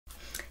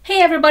Hey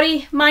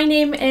everybody, my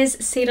name is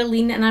Sarah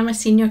Lean and I'm a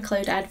Senior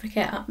Cloud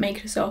Advocate at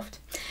Microsoft.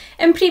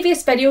 In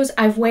previous videos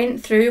I've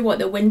went through what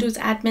the Windows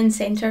Admin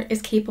Center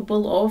is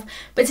capable of,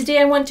 but today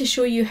I want to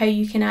show you how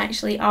you can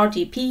actually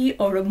RDP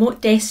or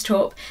remote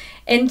desktop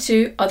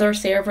into other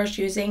servers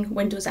using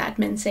Windows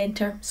Admin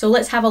Center. So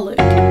let's have a look.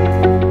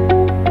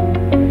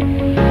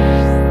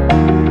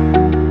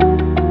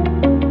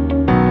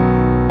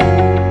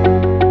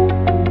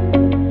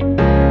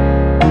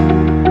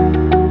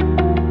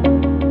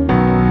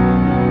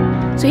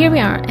 So here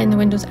we are in the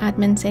Windows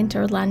Admin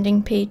Center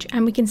landing page,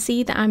 and we can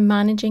see that I'm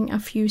managing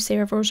a few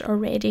servers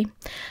already.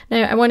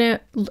 Now I want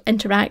to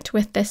interact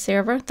with this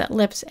server that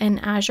lives in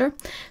Azure,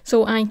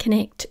 so I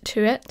connect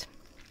to it.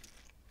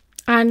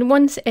 And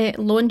once it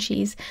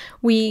launches,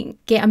 we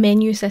get a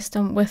menu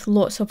system with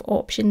lots of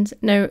options.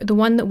 Now the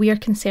one that we are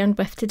concerned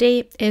with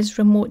today is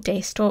remote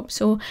desktop,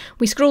 so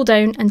we scroll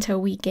down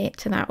until we get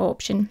to that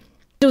option.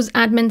 Windows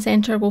Admin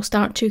Center will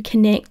start to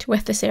connect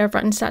with the server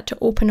and start to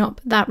open up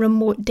that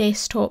remote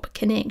desktop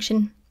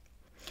connection.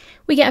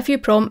 We get a few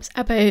prompts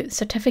about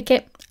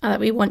certificate that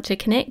we want to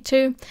connect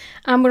to,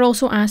 and we're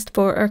also asked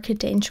for our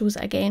credentials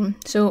again.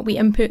 So we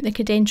input the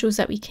credentials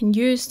that we can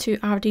use to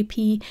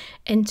RDP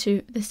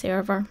into the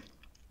server.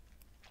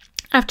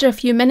 After a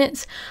few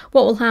minutes,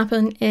 what will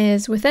happen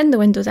is within the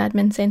Windows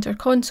Admin Center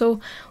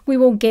console, we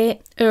will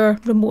get our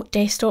remote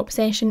desktop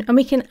session and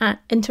we can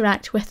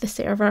interact with the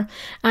server.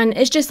 And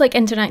it's just like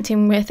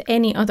interacting with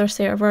any other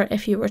server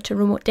if you were to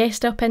remote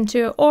desktop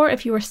into it or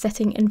if you were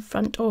sitting in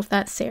front of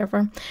that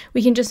server.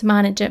 We can just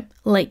manage it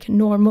like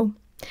normal.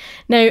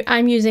 Now,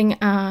 I'm using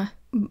a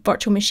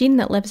virtual machine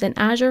that lives in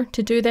Azure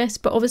to do this,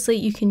 but obviously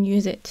you can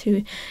use it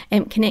to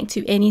connect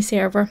to any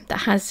server that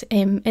has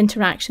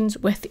interactions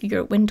with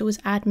your Windows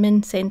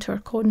Admin Center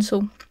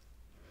console.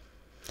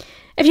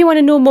 If you want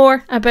to know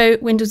more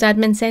about Windows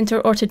Admin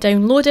Center or to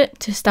download it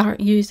to start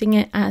using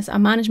it as a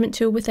management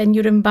tool within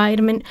your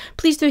environment,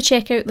 please do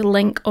check out the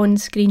link on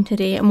screen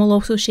today, and we'll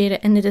also share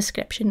it in the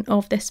description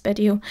of this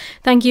video.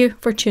 Thank you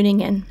for tuning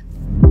in.